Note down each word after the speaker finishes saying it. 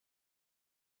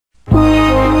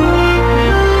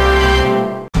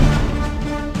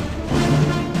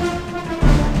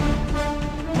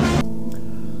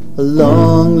A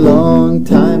long, long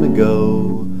time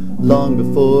ago, long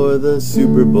before the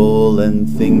Super Bowl and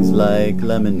things like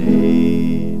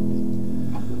lemonade,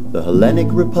 the Hellenic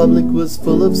Republic was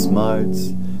full of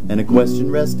smarts, and a question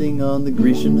resting on the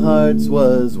Grecian hearts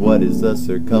was, what is the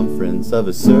circumference of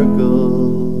a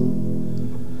circle?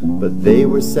 But they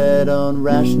were set on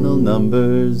rational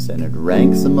numbers, and it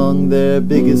ranks among their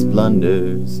biggest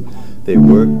blunders. They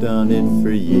worked on it for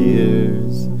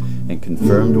years, and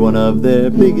confirmed one of their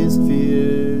biggest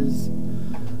fears.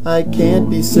 I can't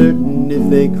be certain if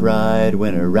they cried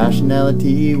when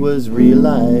irrationality was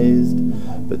realized,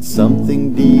 but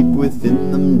something deep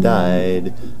within them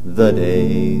died the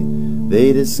day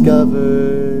they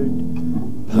discovered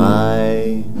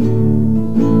pi.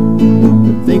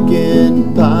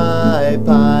 Thinking pi,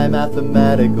 pi,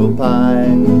 mathematical pi,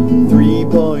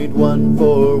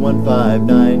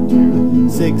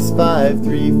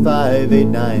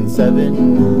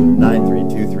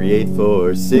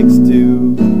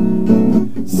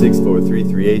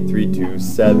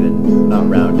 not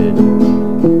rounded.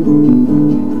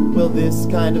 Well, this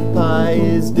kind of pie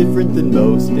is different than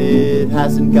most. It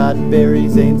hasn't got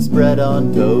berries, ain't spread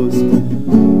on toast,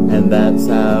 and that's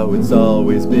how it's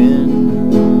always been.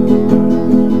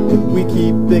 We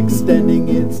keep extending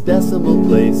its decimal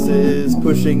places,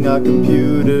 pushing our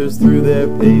computers through their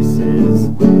paces,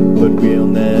 but we'll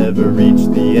never reach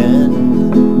the end.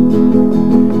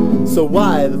 So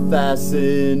why the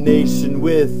fascination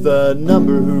with a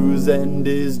number whose end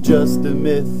is just a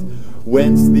myth?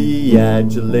 Whence the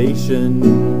adulation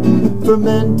for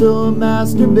mental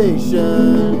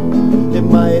masturbation? It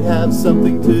might have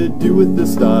something to do with the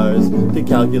stars, to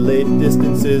calculate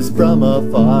distances from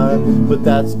afar, but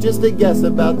that's just a guess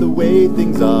about the way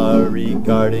things are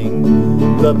regarding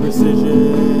the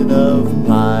precision of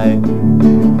pi.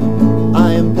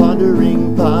 I am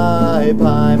pondering pi,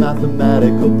 pi,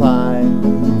 mathematical pi,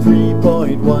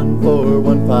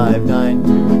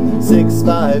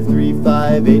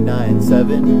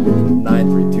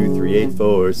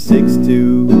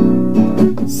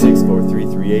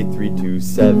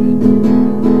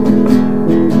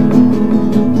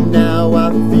 Now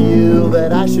I feel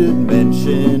that I should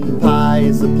mention pi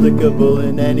is applicable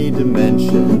in any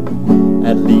dimension,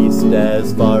 at least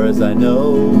as far as I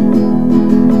know.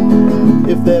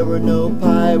 If there were no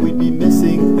pi, we'd be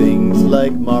missing things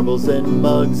like marbles and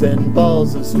mugs and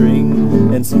balls of string,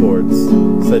 and sports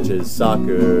such as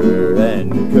soccer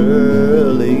and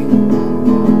curling.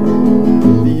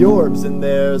 The orbs in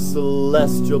their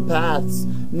celestial paths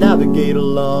navigate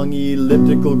along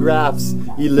elliptical graphs.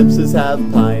 Ellipses have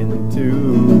pi in them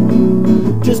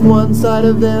too. Just one side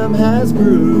of them has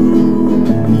groove.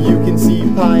 You can see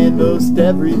pi in most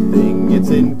everything. It's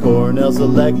in Cornell's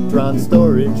electron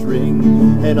storage ring,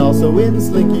 and also in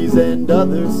slinkies and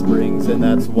other springs, and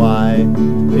that's why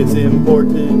it's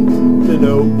important to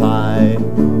know pi.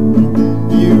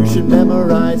 You should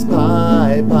memorize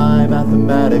pi, pi,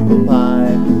 mathematical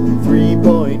pi,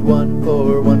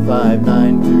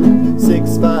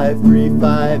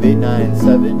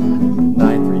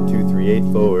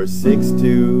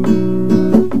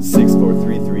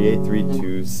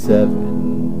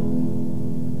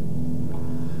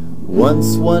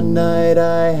 Once one night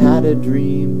I had a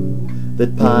dream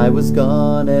that pi was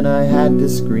gone, and I had to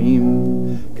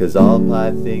scream, 'cause all pi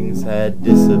things had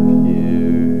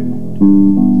disappeared.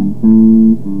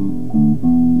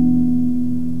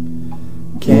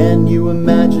 Can you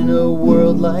imagine a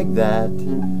world like that?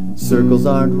 Circles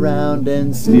aren't round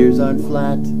and spheres aren't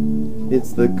flat.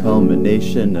 It's the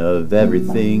culmination of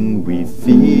everything we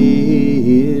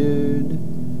feared.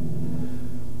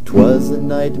 'Twas a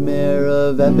nightmare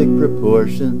of epic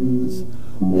proportions,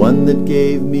 one that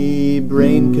gave me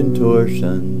brain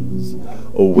contortions.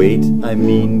 Oh wait, I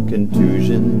mean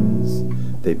contusions.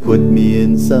 They put me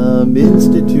in some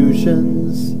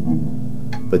institutions,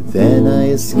 but then I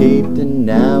escaped and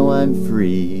now I'm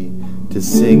free to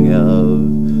sing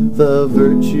of the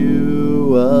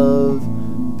virtue of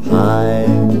pi.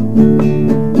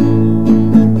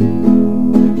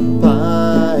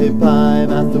 Pi, pi,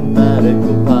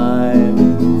 mathematical pi,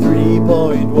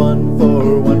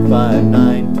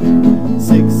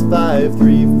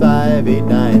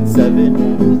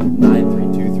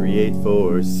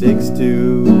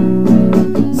 3.141592653589793238462643383227.